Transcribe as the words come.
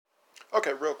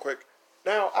Okay, real quick.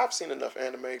 Now, I've seen enough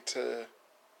anime to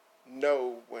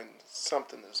know when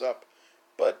something is up,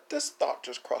 but this thought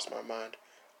just crossed my mind.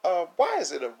 Why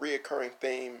is it a reoccurring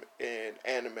theme in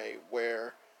anime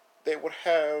where they would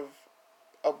have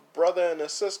a brother and a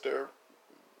sister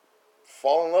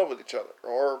fall in love with each other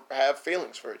or have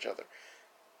feelings for each other?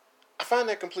 I find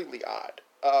that completely odd.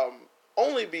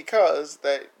 Only because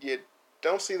that you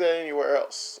don't see that anywhere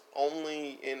else.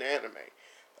 Only in anime.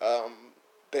 Um,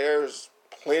 there's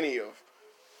plenty of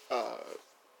uh,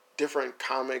 different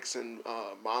comics and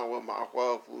manhwa,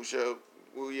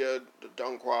 wuya, the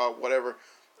donghua, whatever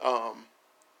um,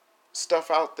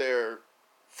 stuff out there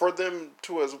for them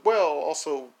to as well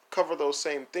also cover those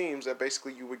same themes that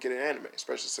basically you would get in anime,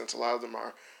 especially since a lot of them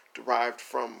are derived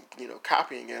from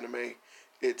copying anime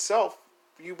itself.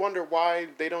 You wonder why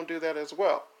they don't do that as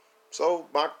well. So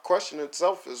my question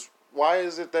itself is, why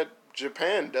is it that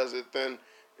Japan does it then?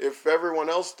 If everyone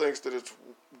else thinks that it's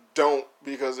don't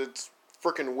because it's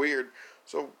freaking weird,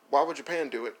 so why would Japan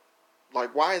do it?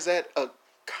 Like, why is that a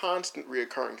constant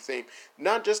reoccurring theme?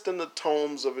 Not just in the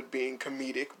tones of it being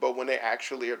comedic, but when they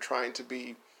actually are trying to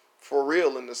be for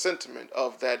real in the sentiment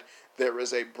of that there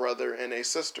is a brother and a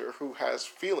sister who has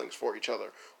feelings for each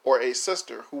other, or a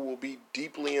sister who will be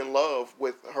deeply in love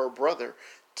with her brother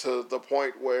to the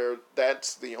point where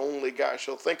that's the only guy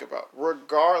she'll think about,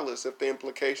 regardless if the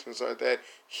implications are that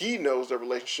he knows the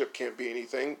relationship can't be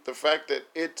anything. The fact that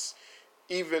it's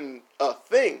even a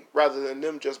thing rather than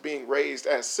them just being raised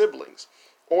as siblings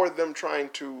or them trying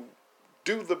to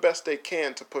do the best they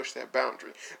can to push that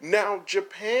boundary. Now,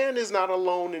 Japan is not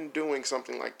alone in doing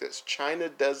something like this. China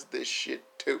does this shit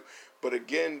too. But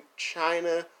again,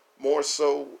 China more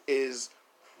so is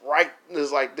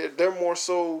like they're more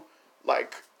so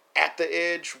like at the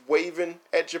edge waving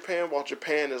at Japan while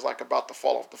Japan is like about to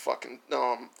fall off the fucking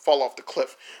fall off the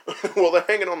cliff. Well, they're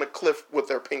hanging on the cliff with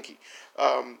their pinky.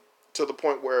 To the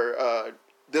point where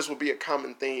this would be a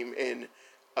common theme in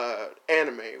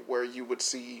anime, where you would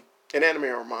see an anime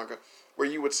or manga, where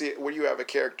you have a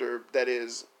character that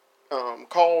is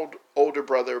called older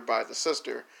brother by the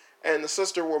sister, and the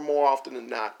sister will more often than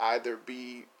not either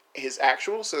be his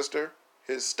actual sister,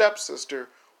 his stepsister,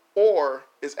 or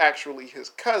is actually his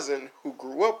cousin who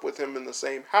grew up with him in the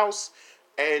same house,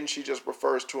 and she just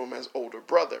refers to him as older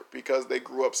brother because they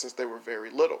grew up since they were very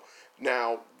little.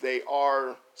 Now, they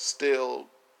are still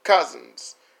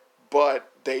cousins,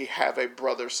 but they have a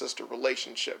brother sister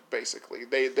relationship basically.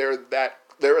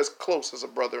 They're as close as a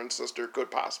brother and sister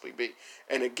could possibly be.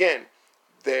 And again,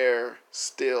 they're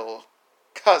still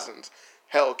cousins.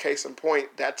 Hell, case in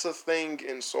point, that's a thing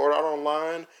in Sword Art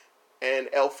Online and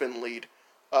Elfen Lied.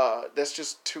 That's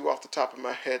just two off the top of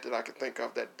my head that I can think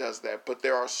of that does that. But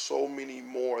there are so many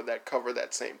more that cover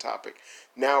that same topic.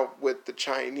 Now, with the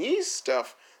Chinese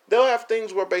stuff, they'll have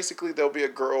things where basically there'll be a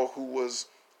girl who was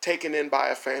taken in by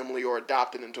a family or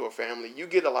adopted into a family. You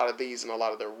get a lot of these in a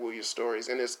lot of their Wuya stories,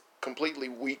 and it's completely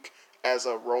weak as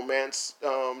a romance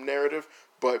narrative,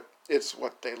 but it's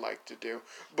what they like to do.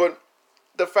 But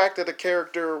the fact that a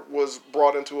character was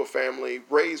brought into a family,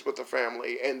 raised with a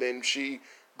family, and then she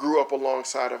grew up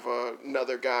alongside of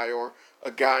another guy, or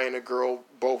a guy and a girl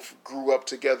both grew up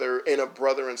together in a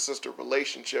brother and sister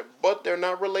relationship, but they're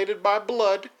not related by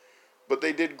blood, but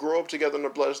they did grow up together in a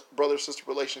brother sister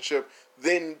relationship,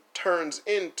 then turns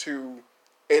into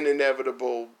an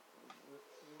inevitable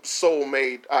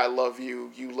soulmate, I love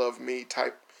you, you love me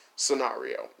type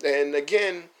scenario. And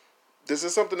again, this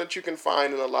is something that you can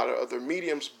find in a lot of other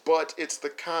mediums, but it's the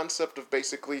concept of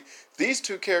basically these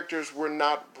two characters were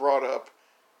not brought up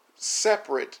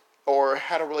separate or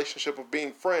had a relationship of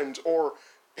being friends or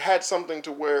had something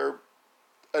to where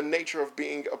a nature of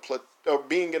being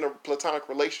in a platonic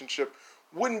relationship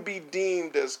wouldn't be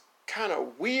deemed as kind of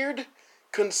weird,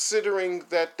 considering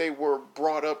that they were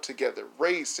brought up together,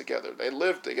 raised together, they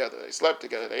lived together, they slept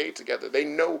together, they ate together, they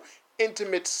know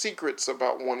intimate secrets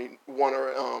about one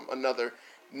or another,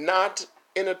 not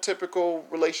in a typical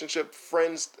relationship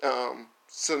friends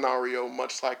scenario,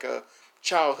 much like a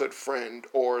childhood friend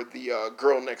or the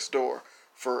girl next door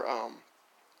for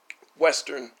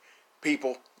Western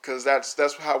people, because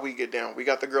that's how we get down. We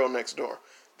got the girl next door.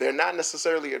 They're not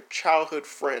necessarily a childhood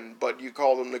friend, but you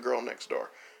call them the girl next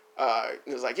door.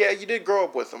 It's like, yeah, you did grow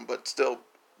up with them, but still,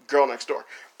 girl next door.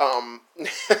 Um,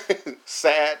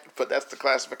 Sad, but that's the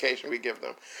classification we give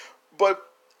them. But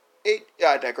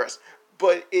I digress.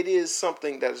 But it is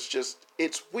something that's just,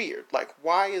 it's weird. Like,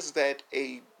 why is that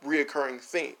a reoccurring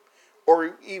theme?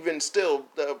 Or even still,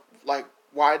 like,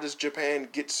 why does Japan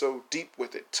get so deep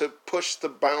with it to push the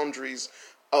boundaries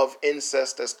of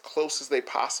incest as close as they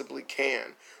possibly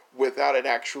can without it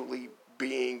actually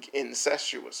being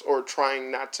incestuous or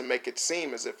trying not to make it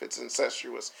seem as if it's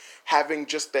incestuous. Having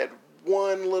just that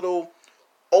one little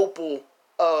opal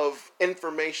of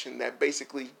information that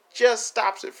basically just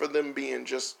stops it from them being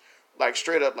just like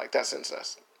straight up like that's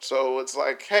incest. So it's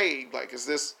like, hey, like, is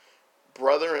this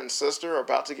brother and sister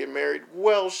about to get married?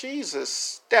 Well, she's a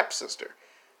stepsister.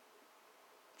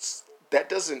 That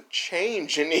doesn't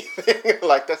change anything.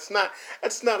 Like that's not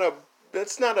a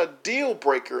that's not a deal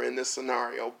breaker in this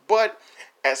scenario. But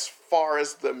as far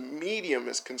as the medium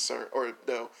is concerned, or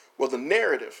the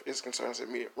narrative is concerned, I said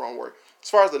medium, wrong word. As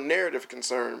far as the narrative is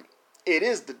concerned, it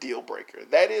is the deal breaker.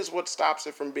 That is what stops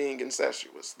it from being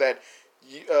incestuous. That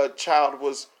child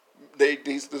was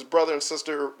this brother and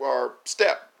sister are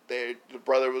step. The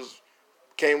brother was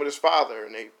came with his father,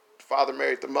 and father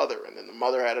married the mother, and then the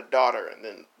mother had a daughter, and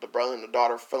then the brother and the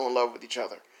daughter fell in love with each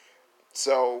other.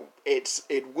 So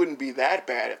it wouldn't be that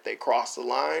bad if they crossed the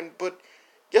line, but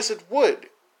yes, it would.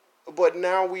 But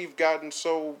now we've gotten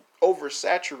so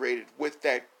oversaturated with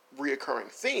that reoccurring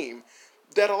theme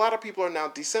that a lot of people are now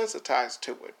desensitized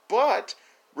to it. But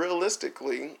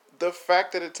realistically, the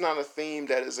fact that it's not a theme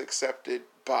that is accepted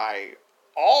by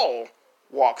all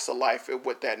walks of life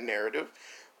with that narrative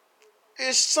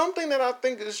is something that I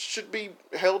think should be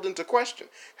held into question.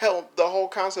 Hell, the whole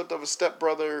concept of a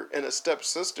stepbrother and a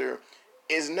stepsister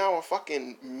is now a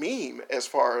fucking meme as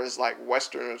far as like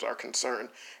Westerners are concerned.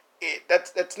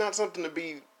 That's not something to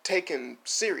be taken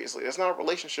seriously. That's not a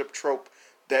relationship trope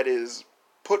that is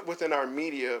put within our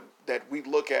media that we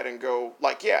look at and go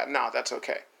like, yeah, nah, that's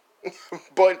okay.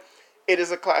 But it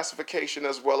is a classification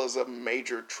as well as a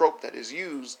major trope that is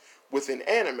used within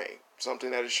anime,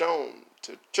 something that is shown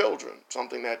to children,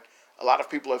 something that a lot of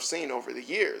people have seen over the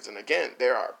years. And again,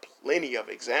 there are plenty of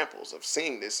examples of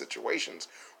seeing these situations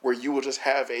where you will just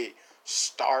have a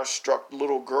starstruck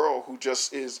little girl who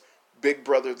just is big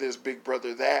brother this, big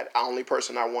brother that. Only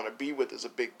person I want to be with is a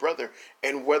big brother.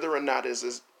 And whether or not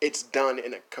it's done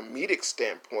in a comedic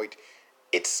standpoint,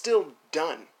 it's still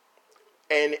done.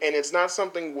 And it's not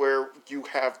something where you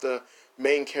have the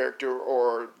main character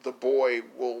or the boy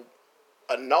will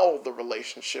annul the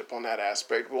relationship on that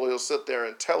aspect. Well, he'll sit there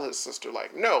and tell his sister,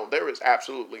 like, no, there is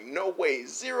absolutely no way,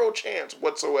 zero chance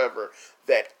whatsoever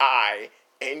that I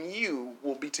and you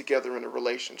will be together in a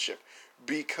relationship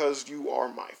because you are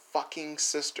my fucking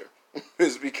sister.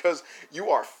 It's because you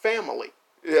are family.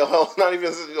 You know, not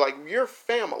even like you're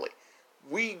family.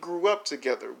 We grew up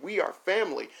together. We are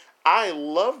family. I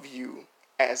love you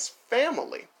as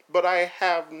family, but I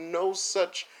have no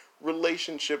such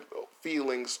relationship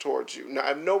feelings towards you. Now, I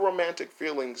have no romantic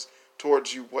feelings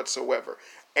towards you whatsoever.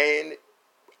 And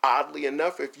oddly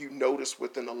enough, if you notice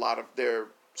within a lot of their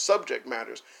subject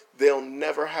matters, they'll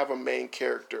never have a main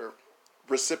character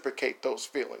reciprocate those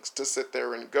feelings to sit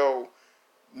there and go,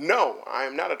 no, I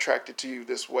am not attracted to you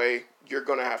this way. You're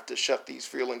going to have to shut these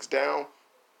feelings down.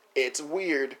 It's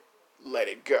weird. Let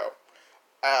it go.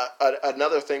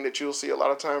 Another thing that you'll see a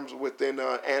lot of times within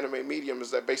anime medium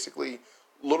is that basically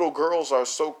little girls are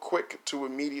so quick to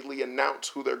immediately announce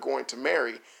who they're going to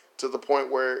marry to the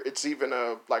point where it's even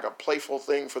a playful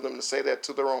thing for them to say that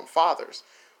to their own fathers.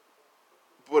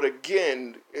 But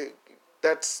again,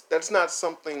 that's not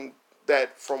something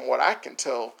that, from what I can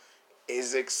tell,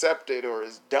 is accepted or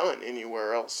is done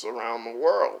anywhere else around the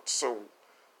world. So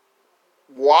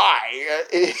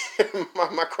why?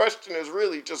 My question is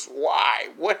really just why?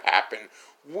 What happened?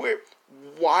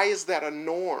 Why is that a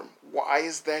norm? Why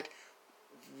is that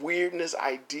weirdness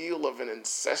ideal of an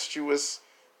incestuous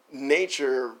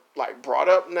nature like brought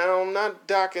up? Now, I'm not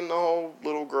docking the whole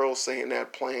little girls saying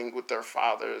that playing with their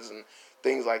fathers and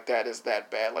things like that is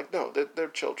that bad. Like, no, they're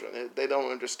children. They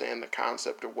don't understand the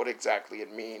concept of what exactly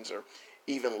it means or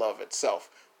even love itself.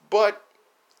 But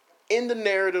in the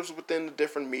narratives within the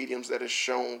different mediums that is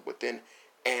shown within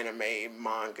anime,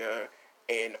 manga,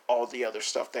 and all the other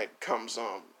stuff that comes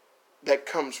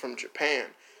from Japan,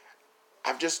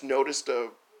 I've just noticed a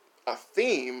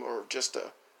theme or just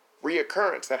a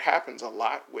reoccurrence that happens a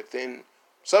lot within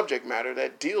subject matter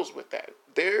that deals with that.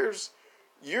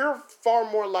 You're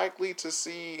far more likely to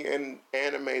see an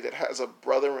anime that has a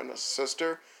brother and a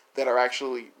sister that are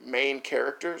actually main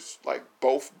characters, like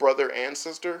both brother and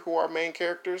sister who are main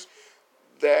characters,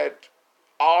 that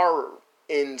are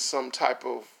in some type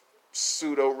of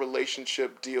pseudo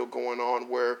relationship deal going on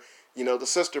where, the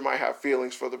sister might have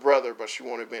feelings for the brother, but she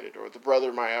won't admit it, or the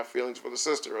brother might have feelings for the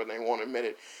sister, and they won't admit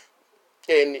it.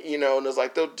 And, and it's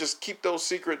like they'll just keep those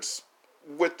secrets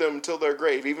with them till their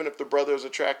grave, even if the brother is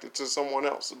attracted to someone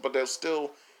else, but they'll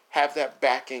still have that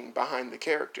backing behind the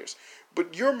characters.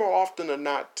 But you're more often than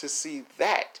not to see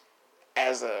that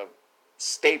as a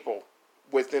staple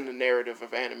within the narrative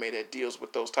of anime that deals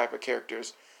with those type of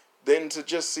characters than to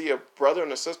just see a brother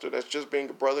and a sister that's just being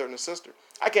a brother and a sister.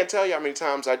 I can't tell you how many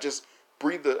times I just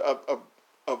breathe a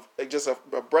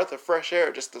breath of fresh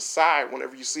air, just a sigh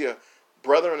whenever you see a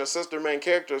brother and a sister main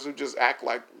characters who just act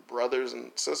like brothers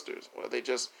and sisters. Or they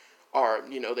just are,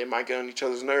 they might get on each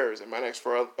other's nerves. They might ask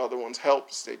for other one's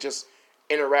help. They just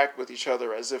interact with each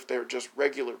other as if they're just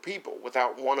regular people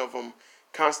without one of them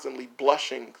constantly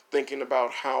blushing, thinking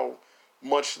about how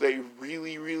much they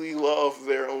really, really love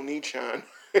their Oni-chan.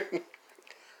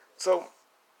 So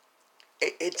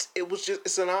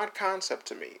it's an odd concept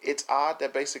to me. It's odd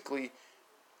that basically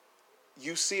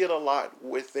you see it a lot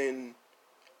within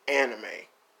anime,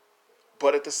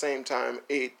 but at the same time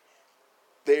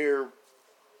they're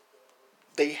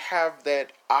they have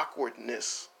that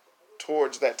awkwardness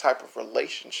towards that type of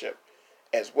relationship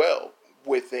as well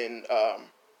within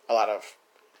a lot of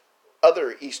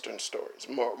other Eastern stories.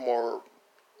 More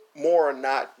or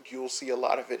not, you'll see a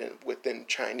lot of it within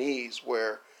Chinese,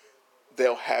 where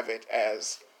they'll have it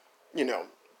as,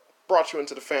 brought you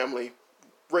into the family,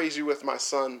 raise you with my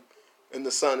son, and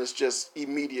the son is just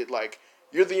immediate, like,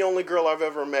 you're the only girl I've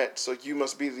ever met, so you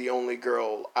must be the only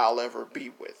girl I'll ever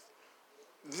be with.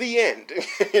 The end.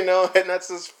 And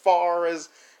that's as far as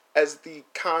the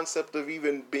concept of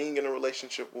even being in a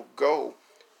relationship will go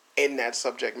in that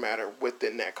subject matter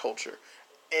within that culture.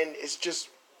 And it's just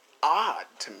odd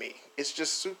to me. It's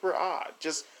just super odd.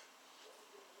 Just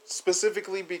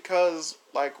specifically because,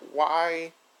 like,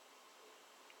 why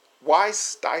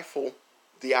stifle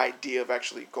the idea of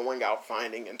actually going out,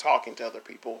 finding and talking to other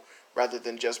people, rather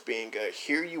than just being a,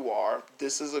 here you are,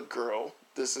 this is a girl,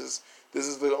 this is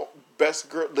the best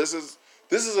girl, this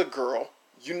is a girl,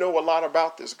 you know a lot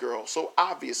about this girl, so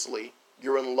obviously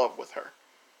you're in love with her,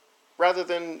 rather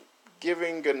than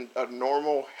giving a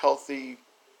normal, healthy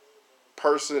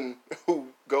person who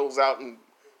goes out and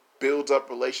builds up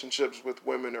relationships with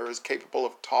women, or is capable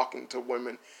of talking to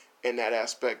women in that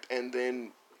aspect, and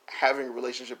then having a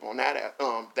relationship on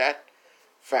that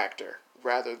factor,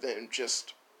 rather than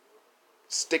just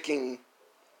sticking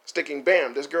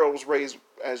bam, this girl was raised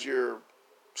as your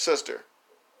sister.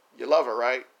 You love her,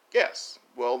 right? Yes.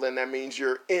 Well, then that means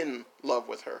you're in love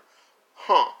with her.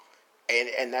 Huh.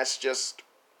 And that's just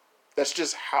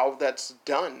how that's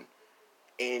done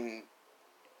in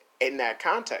that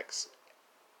context.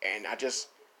 And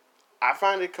I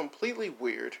find it completely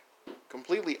weird,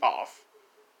 completely off,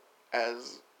 and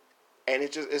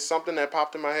it's something that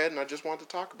popped in my head, and I just wanted to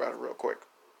talk about it real quick.